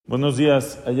Buenos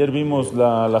días. Ayer vimos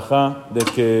la Halaja de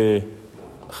que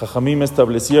Jajamim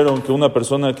establecieron que una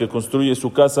persona que construye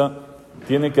su casa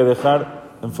tiene que dejar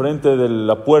enfrente de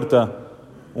la puerta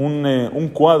un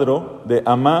cuadro de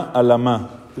amá a la amá,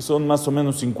 que son más o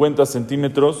menos 50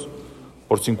 centímetros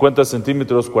por 50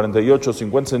 centímetros, 48,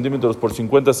 50 centímetros por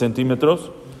 50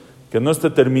 centímetros, que no esté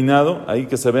terminado, ahí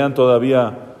que se vean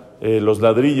todavía los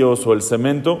ladrillos o el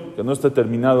cemento, que no esté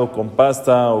terminado con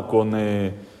pasta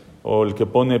o el que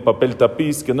pone papel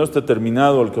tapiz, que no esté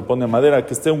terminado, el que pone madera,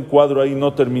 que esté un cuadro ahí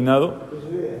no terminado,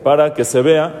 para que se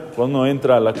vea cuando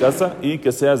entra a la casa y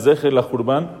que sea Zeje la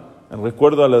Jurban, en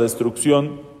recuerdo a la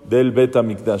destrucción del Bet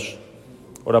HaMikdash.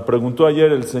 Ahora, preguntó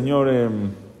ayer el señor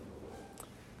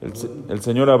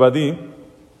Abadí,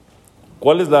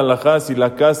 ¿cuál es la halajá si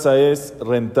la casa es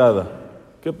rentada?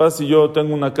 ¿Qué pasa si yo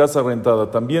tengo una casa rentada?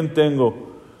 ¿También tengo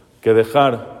que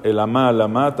dejar el amá al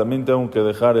amá? ¿También tengo que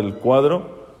dejar el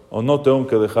cuadro? ¿O no tengo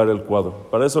que dejar el cuadro?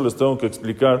 Para eso les tengo que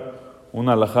explicar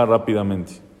una halajá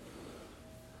rápidamente.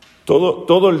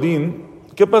 Todo el din,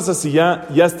 ¿qué pasa si ya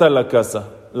está la casa?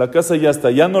 La casa ya está,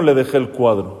 ya no le dejé el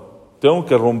cuadro. ¿Tengo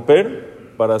que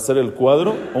romper para hacer el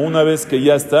cuadro? ¿O una vez que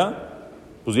ya está,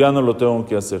 pues ya no lo tengo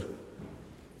que hacer?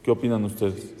 ¿Qué opinan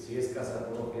ustedes? Si es casa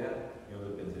propia,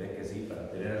 yo pensaría que sí, para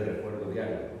tener el recuerdo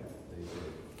diario.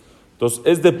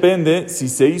 Entonces, depende si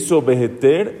se hizo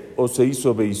vejeter o se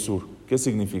hizo beisur. ¿Qué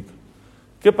significa?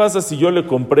 ¿Qué pasa si yo le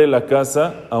compré la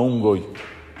casa a un goy?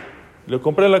 Le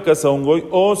compré la casa a un goy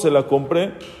o se la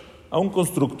compré a un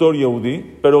constructor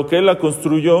yehudí, pero que él la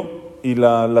construyó y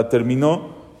la terminó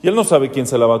y él no sabe quién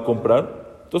se la va a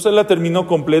comprar. Entonces él la terminó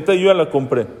completa y yo ya la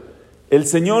compré. El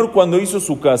señor cuando hizo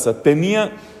su casa,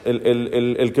 tenía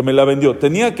el que me la vendió,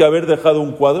 ¿tenía que haber dejado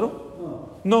un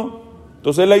cuadro? No.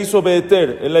 Entonces él la hizo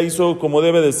beheter, él la hizo como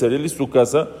debe de ser, él hizo su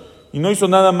casa y no hizo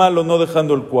nada malo no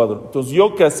dejando el cuadro. Entonces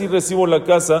yo que así recibo la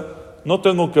casa, no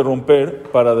tengo que romper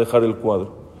para dejar el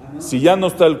cuadro. Si ya no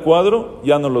está el cuadro,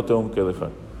 ya no lo tengo que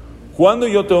dejar. ¿Cuándo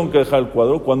yo tengo que dejar el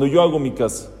cuadro? Cuando yo hago mi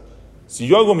casa. Si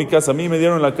yo hago mi casa, a mí me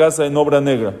dieron la casa en obra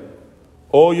negra,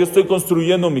 o yo estoy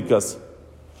construyendo mi casa.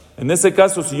 En ese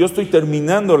caso, si yo estoy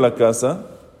terminando la casa,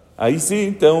 ahí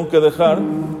sí tengo que dejar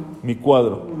mi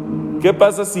cuadro. ¿Qué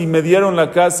pasa si me dieron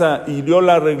la casa y yo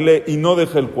la arreglé y no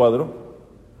dejé el cuadro?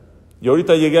 Y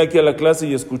ahorita llegué aquí a la clase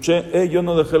y escuché, yo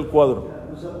no dejé el cuadro.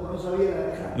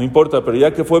 No importa, pero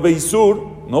ya que fue Beisur,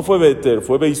 no fue Beter,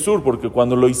 fue Beisur, porque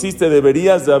cuando lo hiciste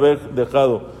deberías de haber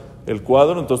dejado el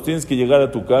cuadro, entonces tienes que llegar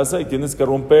a tu casa y tienes que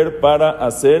romper para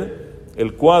hacer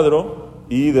el cuadro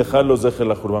y dejarlos de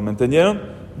la jurba. ¿Me entendieron?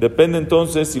 Depende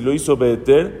entonces si lo hizo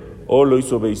Beter o lo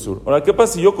hizo Beisur. Ahora, ¿qué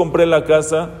pasa si yo compré la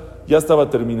casa, ya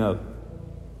estaba terminada,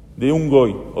 de un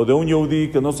goy o de un yehudí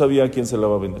que no sabía a quién se la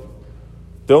va a vender?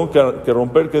 ¿Tengo que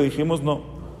romper? ¿Qué dijimos? No.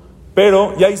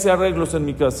 Pero ya hice arreglos en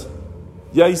mi casa.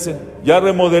 Ya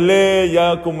remodelé,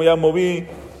 ya moví,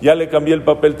 ya le cambié el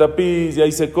papel tapiz, ya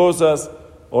hice cosas.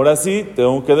 Ahora sí,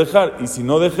 tengo que dejar. Y si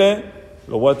no dejé,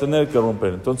 lo voy a tener que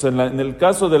romper. Entonces, en el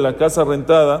caso de la casa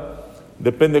rentada,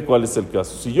 depende cuál es el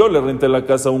caso. Si yo le renté la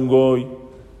casa a un goy,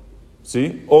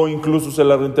 ¿sí? O incluso se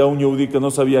la renté a un yehudí que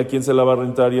no sabía a quién se la va a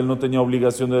rentar y él no tenía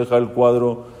obligación de dejar el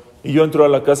cuadro, y yo entro a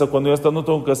la casa cuando ya está, no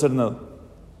tengo que hacer nada.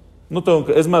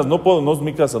 Es más, no es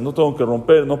mi casa, no tengo que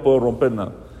romper, no puedo romper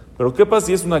nada. Pero ¿qué pasa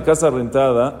si es una casa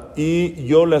rentada y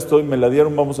yo me la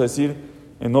dieron, vamos a decir,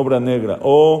 en obra negra?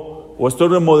 O estoy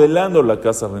remodelando la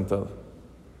casa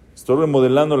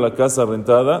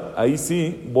rentada. Ahí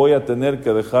sí voy a tener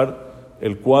que dejar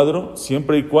el cuadro,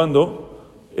 siempre y cuando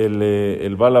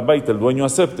el balabait, el dueño,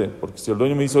 acepte. Porque si el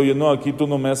dueño me dice, oye, no, aquí tú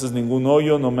no me haces ningún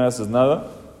hoyo, no me haces nada,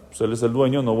 pues él es el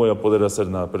dueño, no voy a poder hacer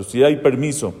nada. Pero si hay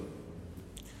permiso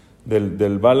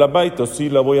del balabait, sí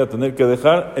la voy a tener que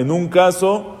dejar en un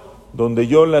caso donde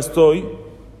yo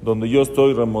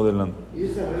estoy remodelando. Y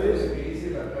esta vez que hice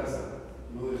la casa,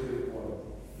 no dejé el cuadro,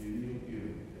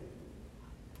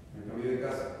 me cambié de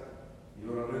casa y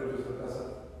ahora rento esta casa,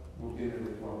 no tiene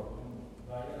el cuadro.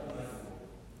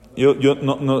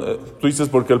 Tú dices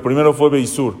porque el primero fue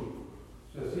Beisur.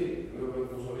 O sea, sí, pero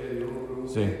no sabía, yo no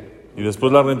pregunté. Sí. Y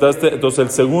después la rentaste, entonces el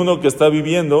segundo que está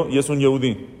viviendo y es un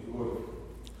yehudí.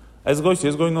 Es goy, si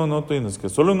es goy no tienes que.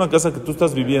 Solo en una casa que tú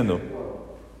estás viviendo.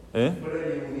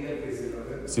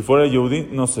 Si fuera yehudí,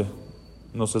 no sé,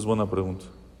 es buena pregunta.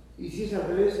 ¿Y si es al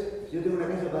revés? Si yo tengo una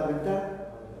casa para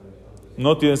rentar,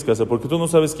 no tienes que hacer, porque tú no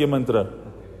sabes quién va a entrar.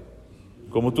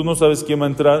 Como tú no sabes quién va a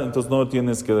entrar, entonces no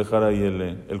tienes que dejar ahí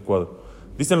el cuadro.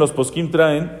 Dicen los poskim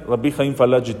traen, Rabbi Haim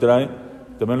Falaji trae,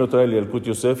 también lo trae el Yalkut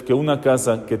Yosef, que una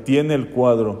casa que tiene el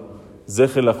cuadro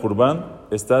Zeje la Jurban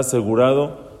está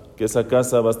asegurado que esa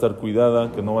casa va a estar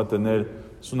cuidada, que no va a tener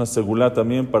Es una segulá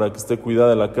también para que esté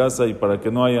cuidada la casa y para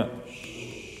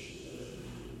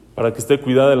que esté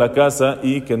cuidada la casa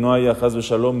y que no haya haz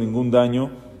shalom ningún daño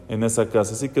en esa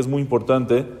casa. Así que es muy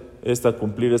importante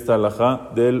cumplir esta halajá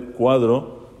del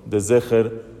cuadro de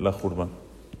Zeher la Jurban.